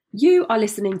You are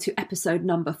listening to episode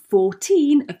number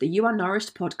 14 of the You Are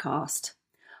Nourished podcast.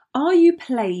 Are you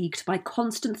plagued by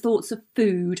constant thoughts of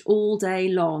food all day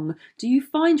long? Do you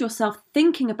find yourself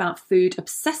thinking about food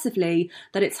obsessively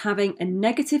that it's having a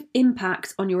negative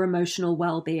impact on your emotional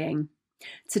well-being?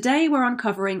 Today we're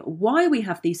uncovering why we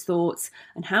have these thoughts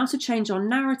and how to change our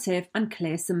narrative and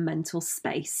clear some mental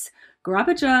space. Grab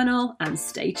a journal and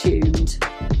stay tuned.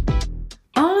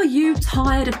 Are you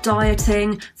tired of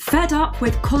dieting, fed up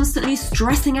with constantly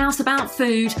stressing out about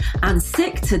food, and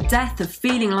sick to death of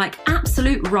feeling like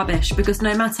absolute rubbish because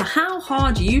no matter how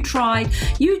hard you try,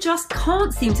 you just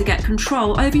can't seem to get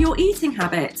control over your eating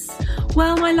habits?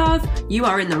 Well, my love, you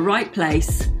are in the right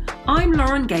place. I'm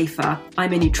Lauren Gafer.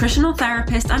 I'm a nutritional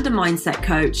therapist and a mindset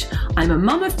coach. I'm a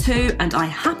mum of two and I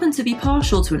happen to be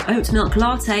partial to an oat milk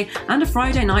latte and a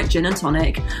Friday night gin and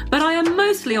tonic. But I am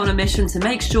mostly on a mission to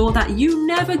make sure that you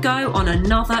never go on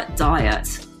another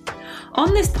diet.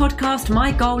 On this podcast,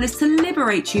 my goal is to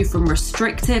liberate you from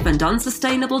restrictive and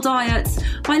unsustainable diets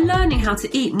by learning how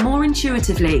to eat more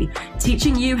intuitively,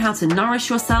 teaching you how to nourish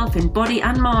yourself in body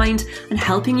and mind, and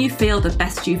helping you feel the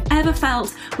best you've ever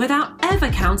felt without ever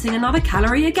counting another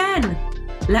calorie again.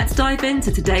 Let's dive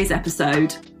into today's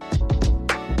episode.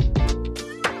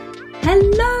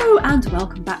 Hello and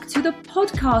welcome back to the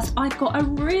podcast. I've got a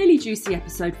really juicy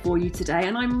episode for you today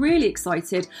and I'm really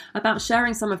excited about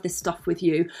sharing some of this stuff with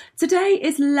you. Today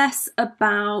is less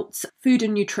about food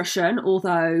and nutrition,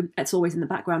 although it's always in the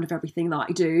background of everything that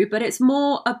I do, but it's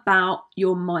more about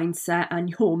your mindset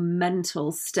and your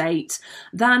mental state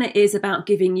than it is about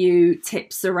giving you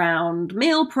tips around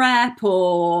meal prep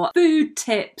or food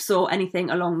tips or anything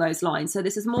along those lines. So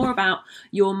this is more about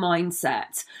your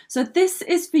mindset. So this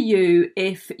is for you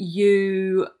if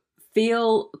you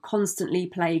feel constantly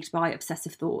plagued by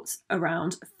obsessive thoughts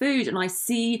around food. And I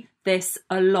see this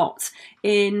a lot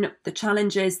in the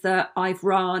challenges that I've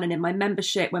run and in my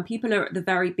membership. When people are at the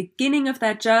very beginning of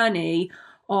their journey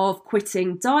of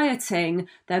quitting dieting,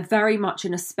 they're very much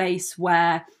in a space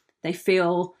where they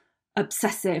feel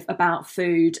obsessive about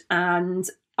food and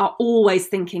are always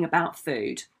thinking about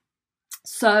food.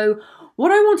 So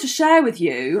what I want to share with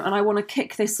you, and I want to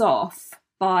kick this off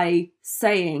by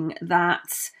saying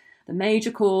that the major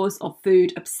cause of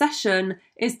food obsession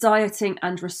is dieting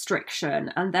and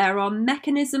restriction. And there are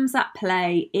mechanisms at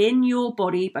play in your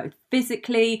body, both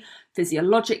physically,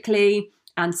 physiologically,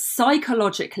 and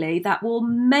psychologically, that will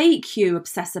make you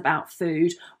obsess about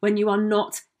food when you are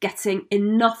not getting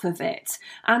enough of it.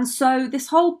 And so this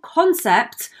whole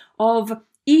concept of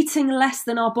eating less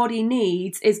than our body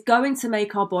needs is going to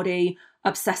make our body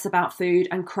obsess about food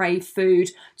and crave food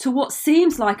to what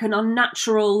seems like an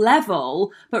unnatural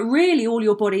level, but really all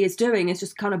your body is doing is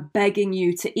just kind of begging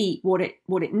you to eat what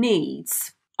it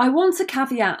needs. I want to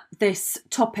caveat this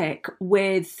topic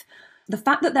with the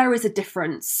fact that there is a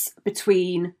difference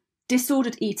between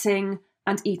disordered eating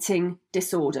and eating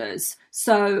disorders.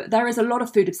 So there is a lot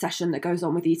of food obsession that goes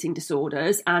on with eating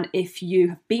disorders. And if you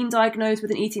have been diagnosed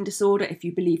with an eating disorder, if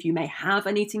you believe you may have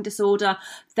an eating disorder,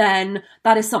 then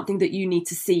that is something that you need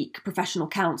to seek professional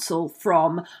counsel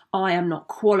from. I am not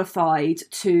qualified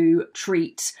to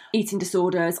treat eating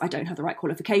disorders. I don't have the right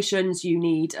qualifications. You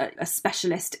need a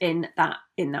specialist in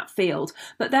that field.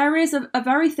 But there is a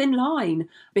very thin line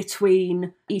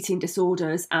between eating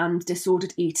disorders and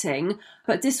disordered eating.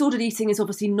 But disordered eating is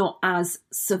obviously not as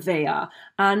severe.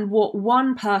 And what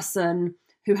one person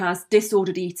who has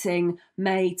disordered eating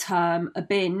may term a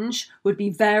binge would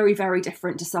be very, very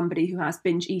different to somebody who has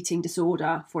binge eating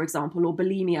disorder, for example, or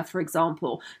bulimia, for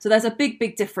example. So there's a big,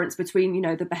 big difference between,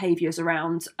 the behaviours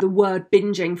around the word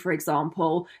binging, for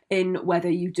example, in whether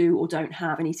you do or don't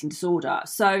have an eating disorder.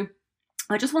 So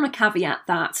I just want to caveat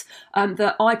that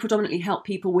I predominantly help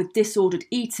people with disordered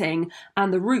eating,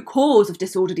 and the root cause of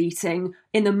disordered eating,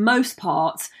 in the most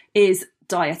part, is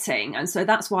dieting. And so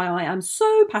that's why I am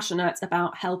so passionate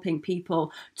about helping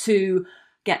people to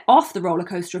get off the roller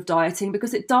coaster of dieting,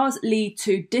 because it does lead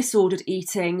to disordered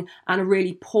eating and a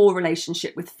really poor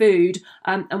relationship with food.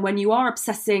 And when you are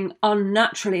obsessing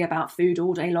unnaturally about food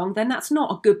all day long, then that's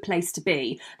not a good place to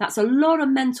be. That's a lot of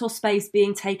mental space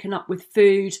being taken up with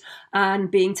food and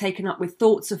being taken up with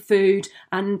thoughts of food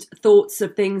and thoughts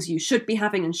of things you should be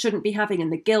having and shouldn't be having,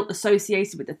 and the guilt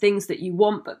associated with the things that you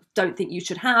want but don't think you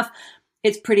should have.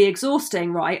 It's pretty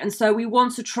exhausting, right? And so we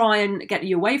want to try and get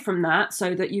you away from that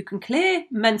so that you can clear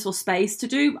mental space to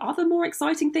do other more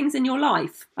exciting things in your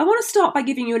life. I want to start by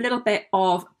giving you a little bit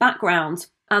of background,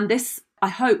 and this, I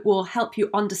hope, will help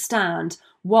you understand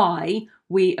why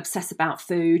we obsess about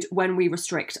food when we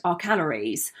restrict our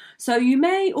calories. So you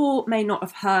may or may not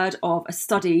have heard of a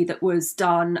study that was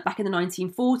done back in the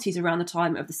 1940s around the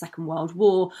time of the Second World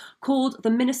War called the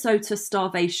Minnesota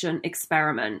Starvation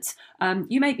Experiment.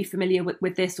 You may be familiar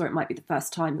with this, or it might be the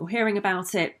first time you're hearing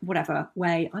about it. Whatever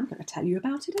way, I'm going to tell you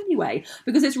about it anyway,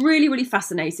 because it's really, really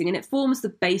fascinating, and it forms the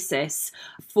basis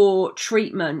for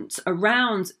treatment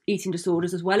around eating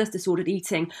disorders as well as disordered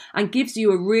eating, and gives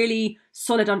you a really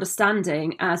solid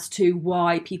understanding as to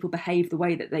why people behave the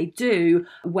way that they do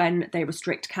when they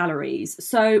restrict calories.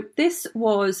 So this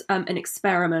was an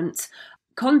experiment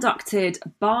conducted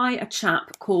by a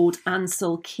chap called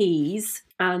Ansel Keys,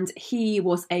 and he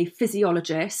was a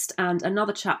physiologist, and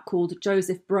another chap called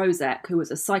Joseph Brozek, who was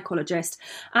a psychologist.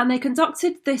 And they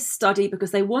conducted this study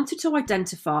because they wanted to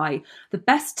identify the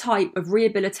best type of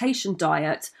rehabilitation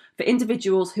diet for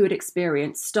individuals who had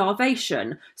experienced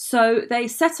starvation. So they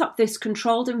set up this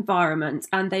controlled environment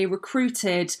and they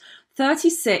recruited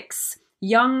 36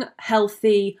 young,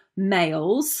 healthy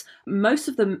males. Most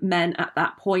of the men at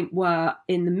that point were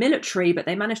in the military, but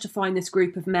they managed to find this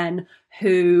group of men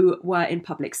who were in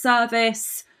public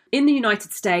service in the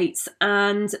United States,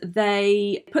 and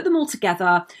they put them all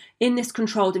together in this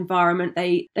controlled environment.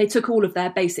 They took all of their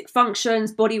basic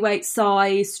functions, body weight,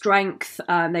 size, strength.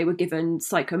 They were given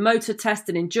psychomotor tests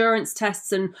and endurance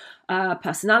tests and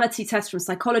personality tests from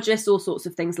psychologists, all sorts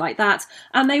of things like that.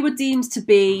 And they were deemed to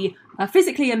be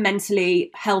physically and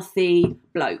mentally healthy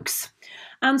blokes.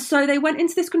 And so they went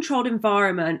into this controlled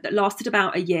environment that lasted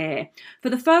about a year. For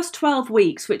the first 12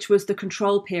 weeks, which was the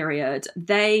control period,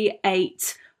 they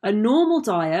ate a normal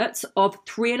diet of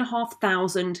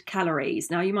 3,500 calories.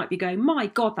 Now you might be going, my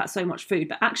God, that's so much food.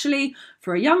 But actually,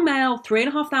 for a young male,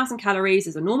 3,500 calories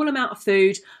is a normal amount of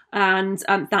food. And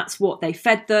that's what they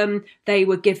fed them. They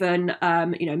were given,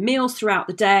 meals throughout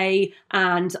the day,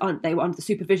 and they were under the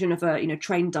supervision of a,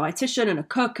 trained dietitian and a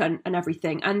cook and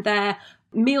everything. And their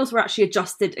meals were actually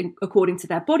adjusted according to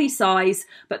their body size,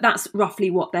 but that's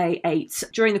roughly what they ate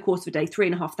during the course of a day,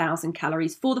 3,500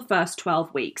 calories for the first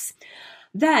 12 weeks.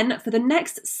 Then, for the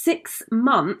next 6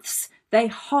 months, they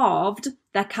halved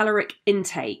their caloric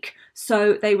intake.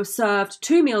 So they were served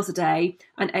 2 meals a day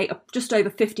and ate just over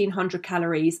 1,500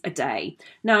 calories a day.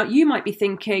 Now, you might be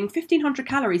thinking, 1,500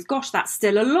 calories, gosh, that's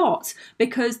still a lot,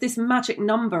 because this magic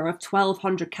number of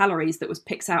 1,200 calories that was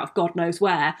picked out of God knows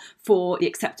where for the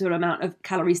acceptable amount of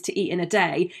calories to eat in a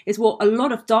day is what a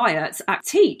lot of diets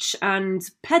teach and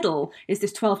peddle, is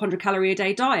this 1,200 calorie a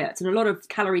day diet. And a lot of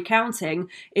calorie counting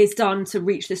is done to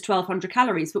reach this 1,200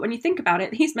 calories. But when you think about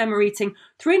it, these men were eating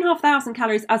 3,500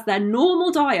 calories as their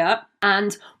normal diet,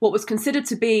 and what was considered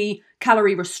to be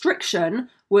calorie restriction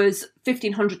was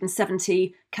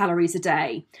 1,570 calories a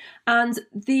day. And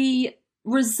the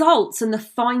results and the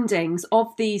findings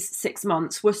of these 6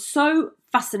 months were so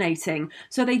fascinating.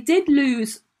 So they did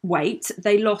lose weight.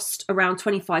 They lost around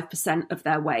 25% of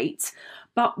their weight.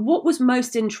 But what was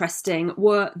most interesting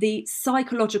were the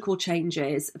psychological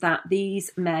changes that these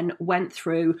men went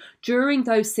through during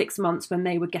those 6 months when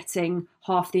they were getting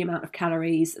half the amount of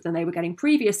calories than they were getting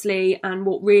previously, and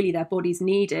what really their bodies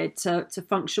needed to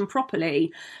function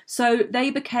properly. So they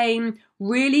became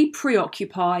really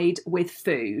preoccupied with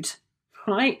food.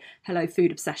 Right? Hello,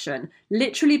 food obsession.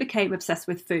 Literally became obsessed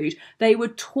with food. They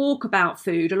would talk about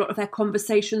food. A lot of their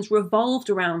conversations revolved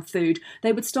around food.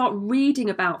 They would start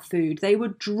reading about food. They were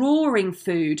drawing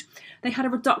food. They had a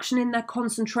reduction in their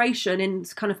concentration in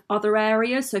kind of other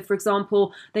areas. So, for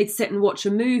example, they'd sit and watch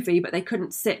a movie, but they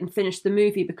couldn't sit and finish the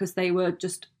movie because they were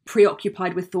just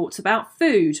preoccupied with thoughts about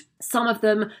food. Some of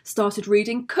them started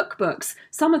reading cookbooks.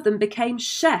 Some of them became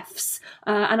chefs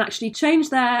and actually changed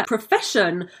their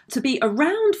profession to be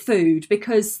around food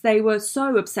because they were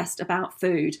so obsessed about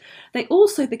food. They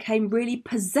also became really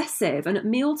possessive, and at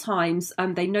meal times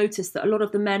they noticed that a lot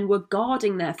of the men were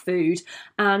guarding their food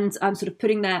and sort of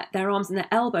putting their arms and their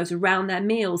elbows around their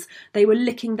meals. They were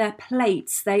licking their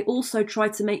plates. They also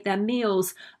tried to make their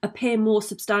meals appear more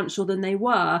substantial than they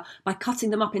were by cutting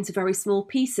them up into very small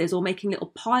pieces or making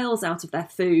little piles out of their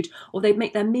food, or they'd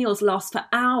make their meals last for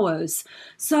hours.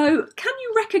 So can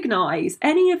you recognise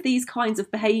any of these kinds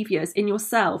of behaviours in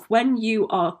yourself when you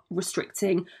are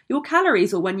restricting your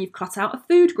calories, or when you've cut out a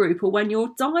food group, or when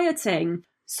you're dieting?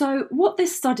 So what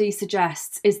this study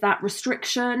suggests is that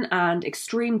restriction and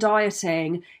extreme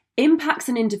dieting impacts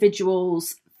an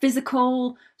individual's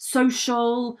physical,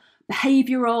 social,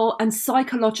 behavioural and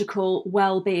psychological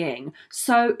well-being.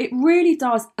 So it really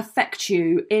does affect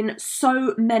you in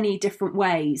so many different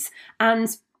ways. And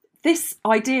this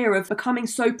idea of becoming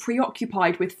so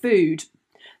preoccupied with food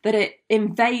that it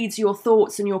invades your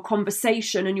thoughts and your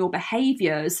conversation and your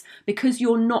behaviours because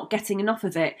you're not getting enough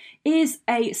of it, is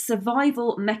a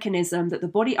survival mechanism that the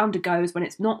body undergoes when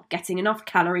it's not getting enough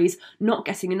calories, not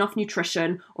getting enough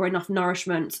nutrition or enough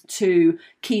nourishment to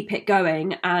keep it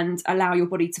going and allow your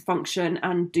body to function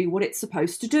and do what it's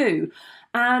supposed to do.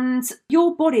 And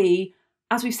your body,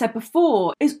 as we've said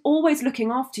before, is always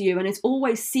looking after you and is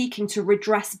always seeking to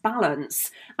redress balance.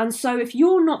 And so if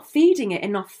you're not feeding it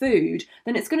enough food,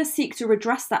 then it's going to seek to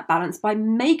redress that balance by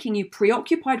making you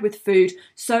preoccupied with food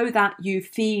so that you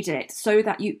feed it, so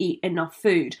that you eat enough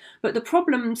food. But the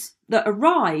problems that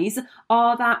arise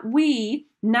are that we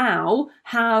now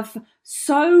have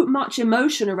so much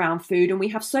emotion around food and we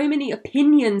have so many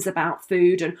opinions about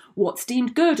food and what's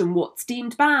deemed good and what's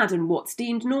deemed bad and what's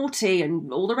deemed naughty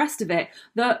and all the rest of it,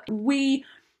 that we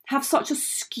have such a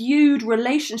skewed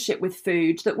relationship with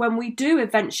food that when we do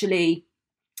eventually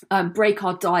break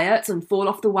our diet and fall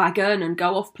off the wagon and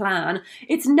go off plan,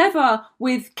 it's never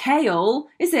with kale,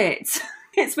 is it?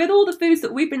 It's with all the foods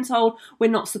that we've been told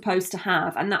we're not supposed to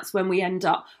have, and that's when we end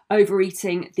up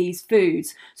overeating these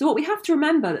foods. So what we have to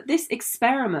remember that this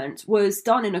experiment was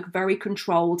done in a very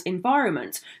controlled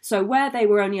environment. So where they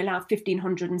were only allowed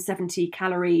 1,570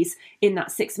 calories in that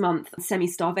 6-month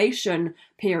semi-starvation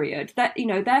period, that, you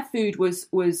know, their food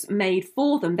was made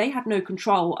for them. They had no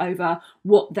control over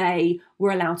what they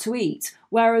were allowed to eat.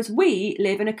 Whereas we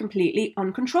live in a completely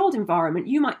uncontrolled environment.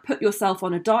 You might put yourself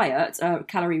on a diet, a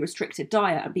calorie restricted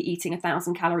diet, and be eating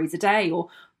 1,000 calories a day or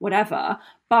whatever,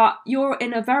 but you're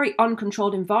in a very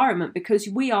uncontrolled environment because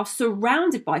we are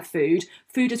surrounded by food.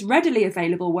 Food is readily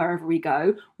available wherever we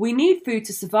go. We need food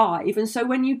to survive. And so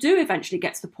when you do eventually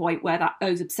get to the point where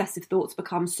those obsessive thoughts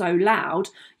become so loud,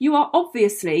 you are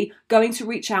obviously going to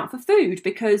reach out for food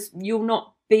because you're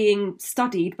not being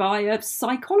studied by a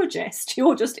psychologist.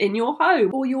 You're just in your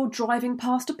home, or you're driving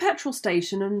past a petrol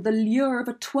station and the lure of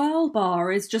a twirl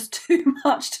bar is just too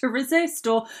much to resist,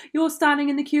 or you're standing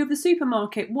in the queue of the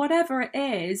supermarket. Whatever it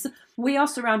is, we are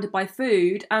surrounded by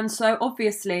food, and so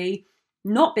obviously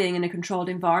not being in a controlled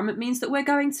environment means that we're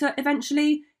going to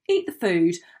eventually eat the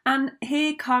food. And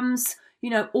here comes, you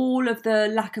know, all of the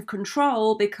lack of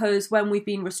control, because when we've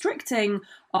been restricting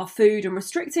our food and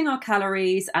restricting our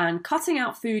calories and cutting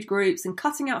out food groups and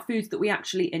cutting out foods that we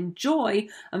actually enjoy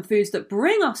and foods that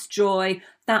bring us joy,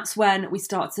 that's when we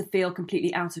start to feel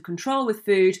completely out of control with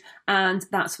food. And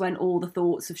that's when all the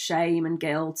thoughts of shame and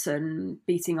guilt and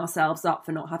beating ourselves up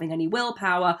for not having any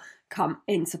willpower come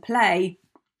into play.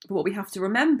 But what we have to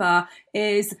remember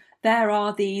is there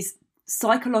are these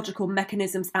psychological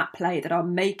mechanisms at play that are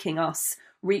making us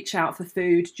reach out for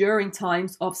food during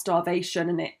times of starvation,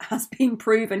 and it has been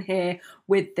proven here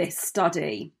with this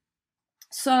study.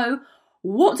 So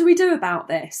what do we do about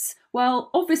this?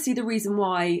 Well, obviously the reason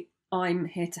why I'm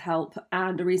here to help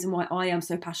and the reason why I am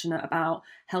so passionate about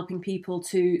helping people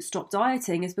to stop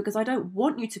dieting is because I don't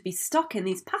want you to be stuck in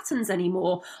these patterns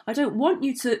anymore. I don't want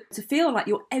you to feel like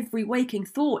your every waking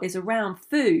thought is around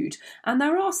food. And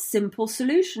there are simple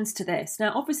solutions to this.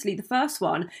 Now, obviously, the first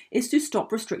one is to stop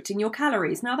restricting your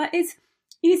calories. Now, that is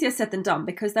easier said than done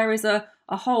because there is a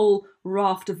whole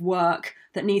raft of work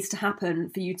that needs to happen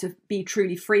for you to be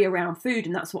truly free around food,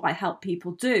 and that's what I help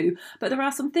people do. But there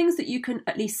are some things that you can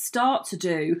at least start to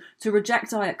do to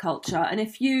reject diet culture. And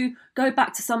if you go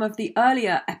back to some of the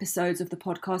earlier episodes of the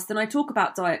podcast, then I talk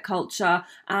about diet culture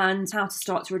and how to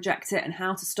start to reject it and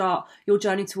how to start your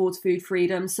journey towards food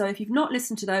freedom. So if you've not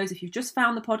listened to those, if you've just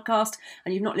found the podcast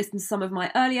and you've not listened to some of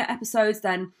my earlier episodes,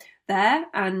 then there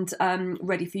and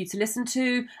ready for you to listen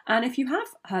to. And if you have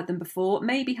heard them before,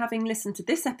 maybe having listened to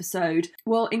this episode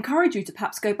will encourage you to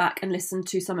perhaps go back and listen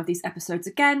to some of these episodes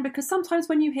again, because sometimes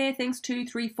when you hear things 2,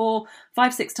 3, 4,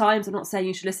 5, 6 times, I'm not saying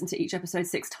you should listen to each episode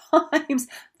 6 times,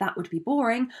 that would be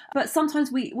boring, but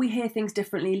sometimes we hear things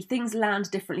differently, things land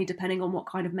differently depending on what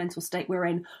kind of mental state we're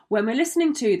in when we're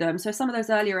listening to them. So some of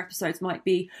those earlier episodes might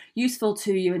be useful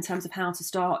to you in terms of how to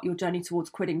start your journey towards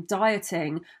quitting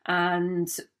dieting and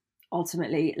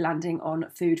ultimately landing on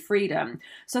food freedom.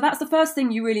 So that's the first thing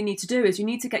you really need to do, is you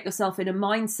need to get yourself in a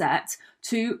mindset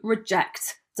to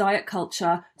reject diet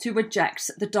culture, to reject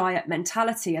the diet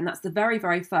mentality. And that's the very,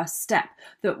 very first step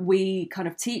that we kind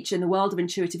of teach in the world of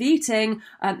intuitive eating,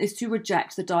 is to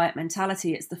reject the diet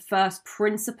mentality. It's the first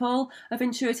principle of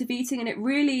intuitive eating, and it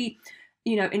really,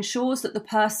 ensures that the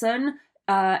person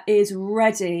is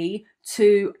ready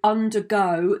to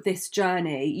undergo this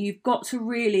journey. You've got to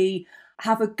really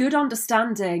have a good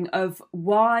understanding of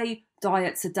why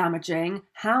diets are damaging,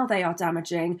 how they are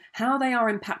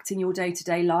impacting your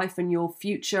day-to-day life and your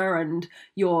future and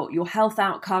your health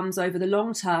outcomes over the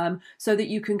long term, so that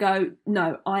you can go,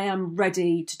 no, I am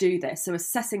ready to do this. So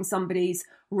assessing somebody's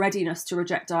readiness to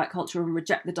reject diet culture and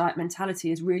reject the diet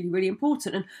mentality is really, really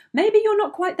important. And maybe you're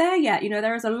not quite there yet.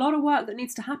 There is a lot of work that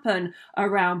needs to happen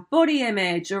around body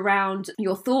image, around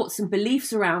your thoughts and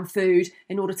beliefs around food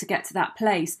in order to get to that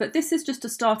place. But this is just a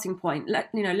starting point.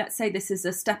 Let's say this is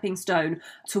a stepping stone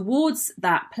towards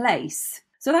that place.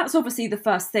 So that's obviously the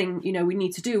first thing, we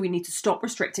need to do. We need to stop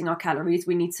restricting our calories.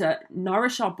 We need to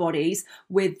nourish our bodies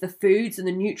with the foods and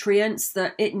the nutrients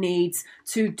that it needs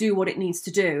to do what it needs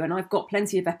to do. And I've got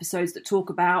plenty of episodes that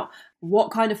talk about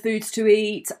what kind of foods to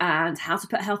eat and how to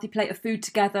put a healthy plate of food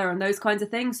together and those kinds of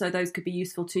things. So those could be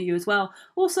useful to you as well.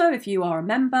 Also, if you are a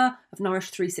member of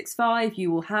Nourish 365, you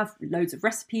will have loads of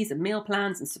recipes and meal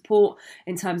plans and support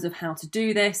in terms of how to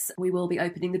do this. We will be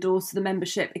opening the doors to the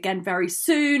membership again very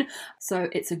soon. So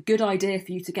it's a good idea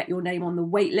for you to get your name on the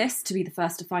wait list to be the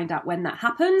first to find out when that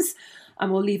happens.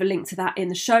 And we'll leave a link to that in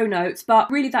the show notes. But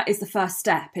really that is the first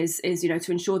step, is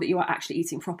to ensure that you are actually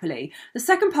eating properly. The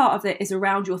second part of it is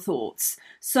around your thoughts.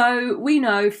 So we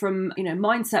know from,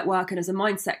 mindset work, and as a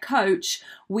mindset coach,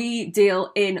 we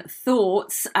deal in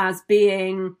thoughts as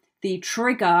being the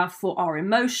trigger for our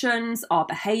emotions, our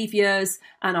behaviors,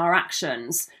 and our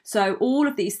actions. So all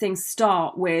of these things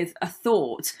start with a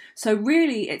thought. So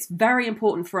really, it's very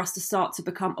important for us to start to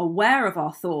become aware of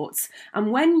our thoughts.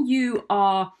 And when you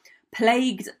are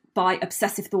plagued by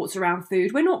obsessive thoughts around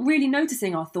food, we're not really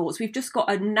noticing our thoughts. We've just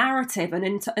got a narrative, an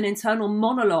internal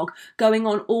monologue going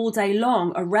on all day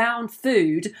long around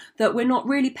food that we're not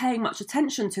really paying much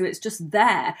attention to. It's just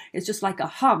there. It's just like a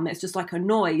hum. It's just like a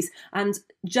noise. And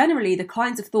generally, the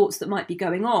kinds of thoughts that might be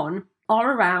going on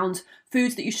are around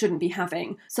foods that you shouldn't be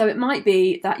having. So it might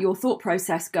be that your thought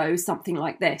process goes something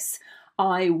like this.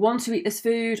 I want to eat this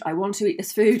food, I want to eat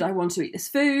this food, I want to eat this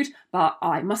food, but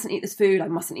I mustn't eat this food, I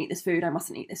mustn't eat this food, I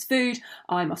mustn't eat this food,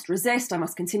 I must resist, I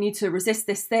must continue to resist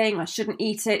this thing, I shouldn't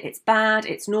eat it, it's bad,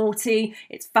 it's naughty,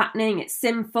 it's fattening, it's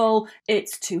sinful,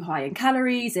 it's too high in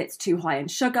calories, it's too high in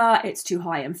sugar, it's too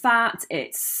high in fat,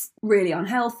 it's really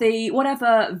unhealthy.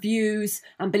 Whatever views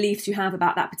and beliefs you have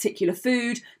about that particular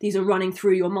food, these are running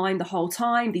through your mind the whole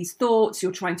time. These thoughts,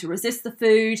 you're trying to resist the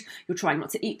food, you're trying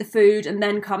not to eat the food, and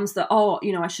then comes the,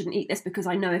 I shouldn't eat this because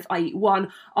I know if I eat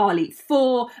one, I'll eat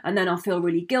four, and then I'll feel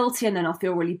really guilty, and then I'll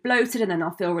feel really bloated, and then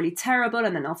I'll feel really terrible,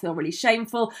 and then I'll feel really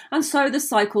shameful. And so the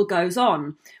cycle goes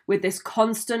on with this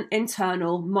constant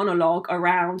internal monologue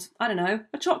around, a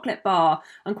chocolate bar.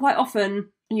 And quite often,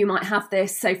 you might have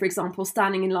this, say, for example,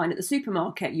 standing in line at the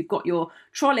supermarket. You've got your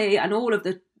trolley and all of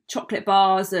the chocolate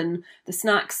bars and the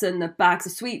snacks and the bags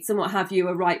of sweets and what have you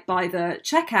are right by the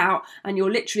checkout. And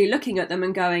you're literally looking at them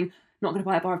and going, not going to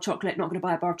buy a bar of chocolate, not going to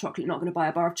buy a bar of chocolate, not going to buy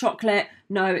a bar of chocolate.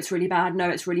 No, it's really bad. No,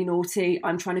 it's really naughty.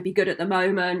 I'm trying to be good at the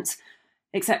moment,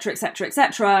 etc., etc.,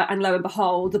 etc. And lo and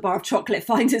behold, the bar of chocolate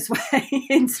finds its way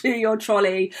into your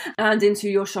trolley and into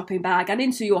your shopping bag and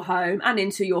into your home and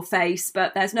into your face.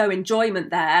 But there's no enjoyment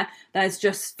there. There's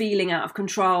just feeling out of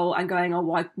control and going,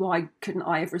 why couldn't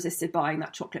I have resisted buying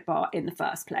that chocolate bar in the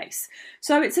first place?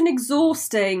 So it's an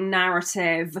exhausting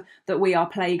narrative that we are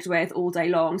plagued with all day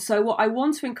long. So what I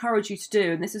want to encourage you to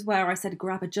do, and this is where I said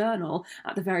grab a journal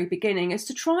at the very beginning, is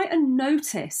to try and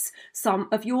notice some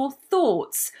of your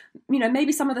thoughts.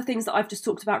 Maybe some of the things that I've just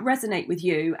talked about resonate with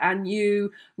you and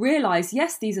you realise,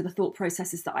 yes, these are the thought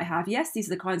processes that I have. Yes, these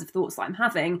are the kinds of thoughts that I'm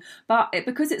having. But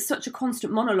because it's such a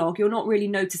constant monologue, you're not really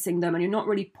noticing them and you're not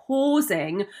really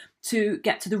pausing to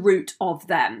get to the root of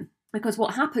them. Because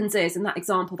what happens is, in that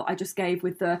example that I just gave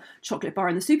with the chocolate bar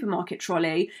in the supermarket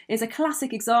trolley, is a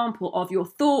classic example of your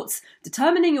thoughts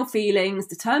determining your feelings,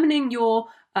 determining your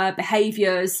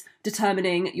behaviours,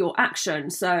 determining your action.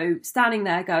 So standing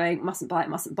there going, mustn't buy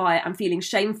it, and feeling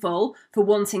shameful for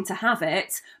wanting to have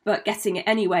it, but getting it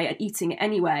anyway and eating it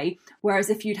anyway. Whereas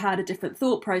if you'd had a different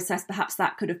thought process, perhaps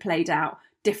that could have played out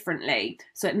differently.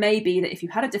 So it may be that if you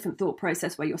had a different thought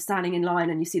process where you're standing in line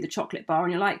and you see the chocolate bar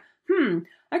and you're like,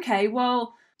 okay,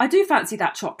 well, I do fancy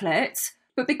that chocolate,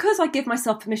 but because I give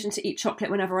myself permission to eat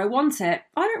chocolate whenever I want it,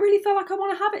 I don't really feel like I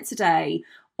want to have it today.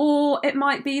 Or it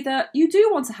might be that you do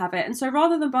want to have it, and so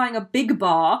rather than buying a big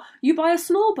bar, you buy a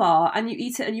small bar and you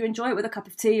eat it and you enjoy it with a cup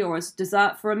of tea or as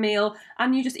dessert for a meal,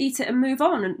 and you just eat it and move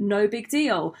on, and no big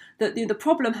deal. The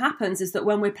problem happens is that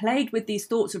when we're plagued with these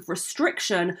thoughts of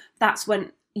restriction, that's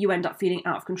when you end up feeling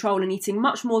out of control and eating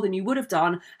much more than you would have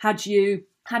done had you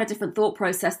had a different thought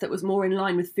process that was more in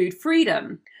line with food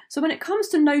freedom. So when it comes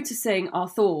to noticing our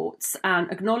thoughts and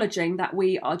acknowledging that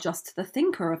we are just the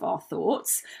thinker of our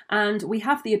thoughts, and we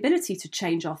have the ability to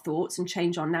change our thoughts and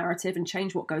change our narrative and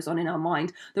change what goes on in our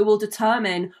mind that will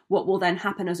determine what will then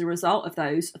happen as a result of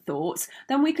those thoughts,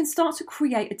 then we can start to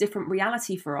create a different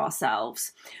reality for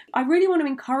ourselves. I really want to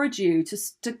encourage you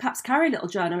to perhaps carry a little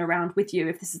journal around with you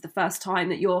if this is the first time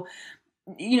that you're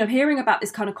hearing about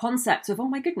this kind of concept of, oh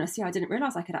my goodness, I didn't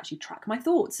realize I could actually track my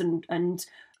thoughts.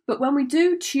 But when we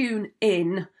do tune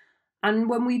in, and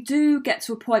when we do get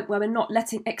to a point where we're not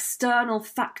letting external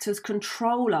factors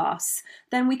control us,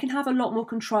 then we can have a lot more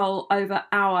control over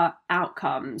our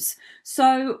outcomes.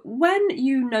 So when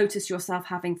you notice yourself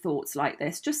having thoughts like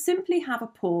this, just simply have a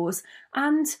pause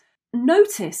and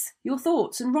notice your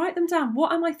thoughts and write them down.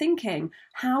 What am I thinking?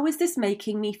 How is this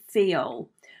making me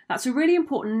feel? That's a really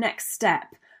important next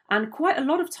step. And quite a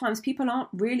lot of times people aren't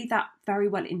really that very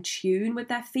well in tune with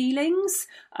their feelings.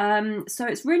 So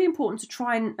it's really important to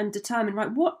try and determine,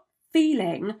 right, what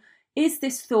feeling is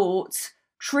this thought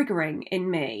triggering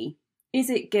in me? Is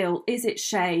it guilt? Is it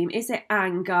shame? Is it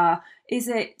anger? Is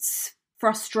it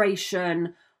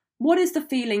frustration? What is the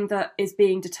feeling that is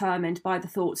being determined by the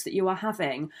thoughts that you are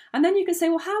having? And then you can say,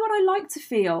 well, how would I like to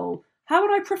feel? How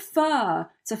would I prefer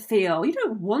to feel? You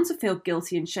don't want to feel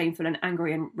guilty and shameful and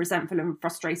angry and resentful and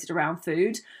frustrated around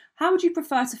food. How would you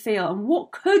prefer to feel? And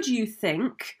what could you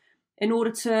think in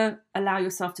order to allow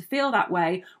yourself to feel that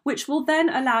way, which will then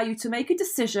allow you to make a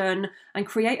decision and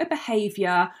create a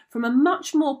behaviour from a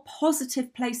much more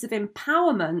positive place of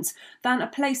empowerment than a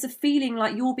place of feeling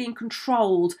like you're being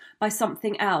controlled by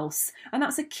something else. And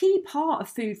that's a key part of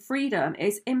food freedom,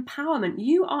 is empowerment.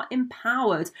 You are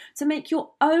empowered to make your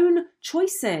own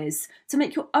choices, to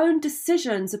make your own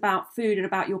decisions about food and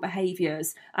about your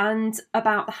behaviours and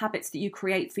about the habits that you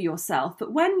create for yourself.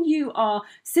 But when you are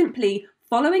simply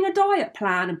following a diet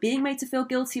plan and being made to feel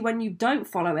guilty when you don't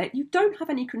follow it, you don't have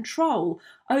any control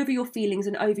over your feelings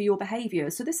and over your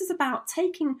behaviours. So this is about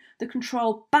taking the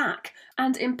control back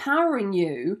and empowering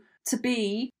you to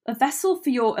be a vessel for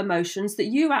your emotions that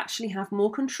you actually have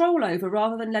more control over,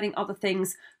 rather than letting other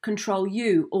things control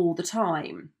you all the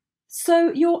time.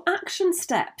 So your action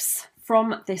steps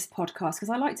from this podcast, because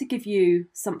I like to give you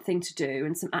something to do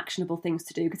and some actionable things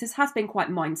to do, because this has been quite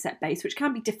mindset based, which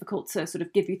can be difficult to sort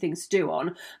of give you things to do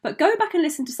on. But go back and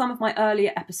listen to some of my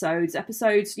earlier episodes 1,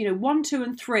 2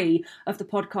 and 3 of the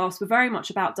podcast were very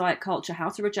much about diet culture, how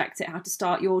to reject it, how to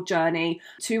start your journey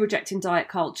to rejecting diet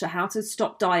culture, how to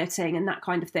stop dieting and that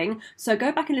kind of thing. So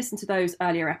go back and listen to those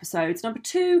earlier episodes. Number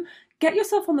 2, get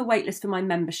yourself on the waitlist for my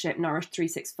membership, Nourish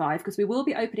 365, because we will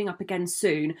be opening up again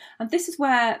soon. And this is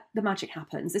where the magic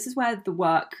happens. This is where the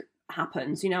work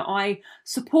happens. I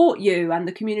support you, and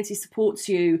the community supports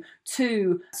you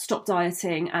to stop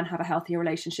dieting and have a healthier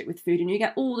relationship with food. And you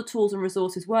get all the tools and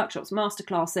resources, workshops,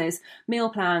 masterclasses,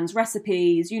 meal plans,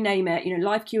 recipes, you name it,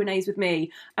 live Q&As with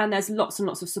me. And there's lots and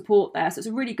lots of support there. So it's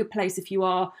a really good place if you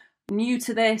are new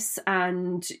to this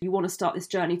and you want to start this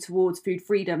journey towards food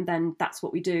freedom. Then that's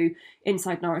what we do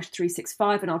inside Nourish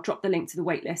 365, and I'll drop the link to the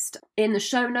waitlist in the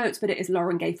show notes, but it is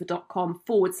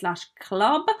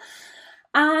laurengafer.com/club.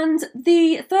 And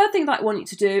the third thing that I want you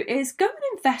to do is go and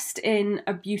invest in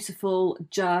a beautiful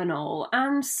journal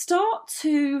and start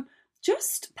to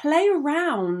just play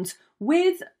around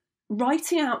with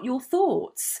writing out your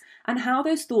thoughts and how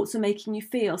those thoughts are making you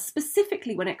feel,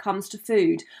 specifically when it comes to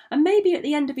food. And maybe at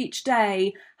the end of each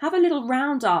day, have a little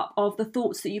roundup of the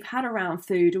thoughts that you've had around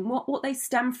food and what they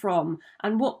stem from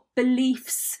and what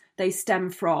beliefs they stem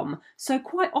from. So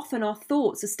quite often our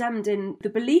thoughts are stemmed in the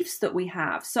beliefs that we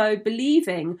have. So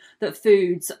believing that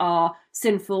foods are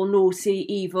sinful, naughty,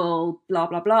 evil, blah,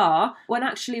 blah, blah, when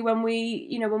actually when we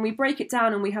break it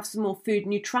down and we have some more food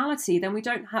neutrality, then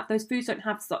those foods don't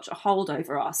have such a hold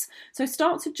over us. So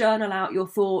start to journal out your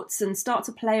thoughts and start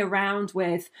to play around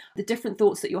with the different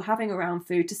thoughts that you're having around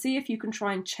food to see if you can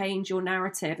try and change your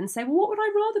narrative and say, well, what would I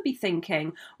rather be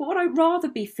thinking? What would I rather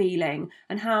be feeling?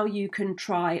 And how you can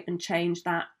try and change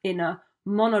that inner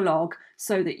monologue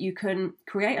so that you can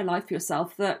create a life for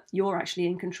yourself that you're actually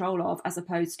in control of, as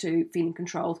opposed to feeling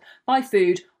controlled by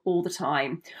food all the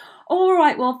time. All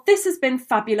right, well, this has been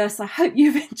fabulous. I hope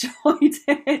you've enjoyed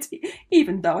it,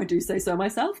 even though I do say so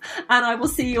myself. And I will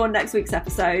see you on next week's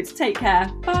episode. Take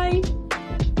care. Bye.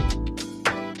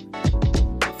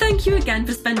 Thank you again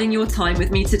for spending your time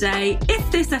with me today. If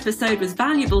this episode was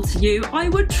valuable to you, I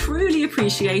would truly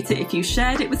appreciate it if you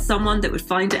shared it with someone that would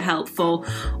find it helpful.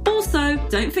 Also,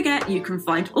 don't forget you can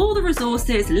find all the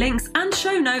resources, links and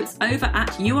show notes over at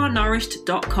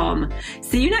youarenourished.com.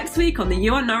 See you next week on the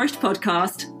You Are Nourished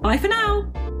podcast. Bye for now.